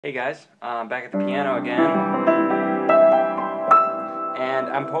Hey guys, back at the piano again, and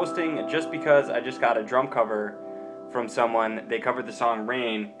I'm posting just because I just got a drum cover from someone. They covered the song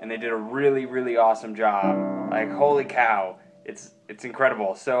Rain, and they did a really awesome job. Like, holy cow, it's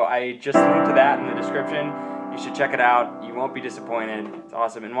incredible. So I just linked to that in the description. You should check it out. You won't be disappointed. It's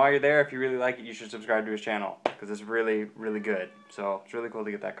awesome. And while you're there, if you really like it, you should subscribe to his channel because it's really good. So it's really cool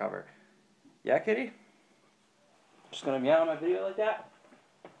to get that cover. Yeah, kitty? Just gonna meow on my video like that?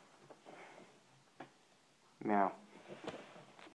 Meow.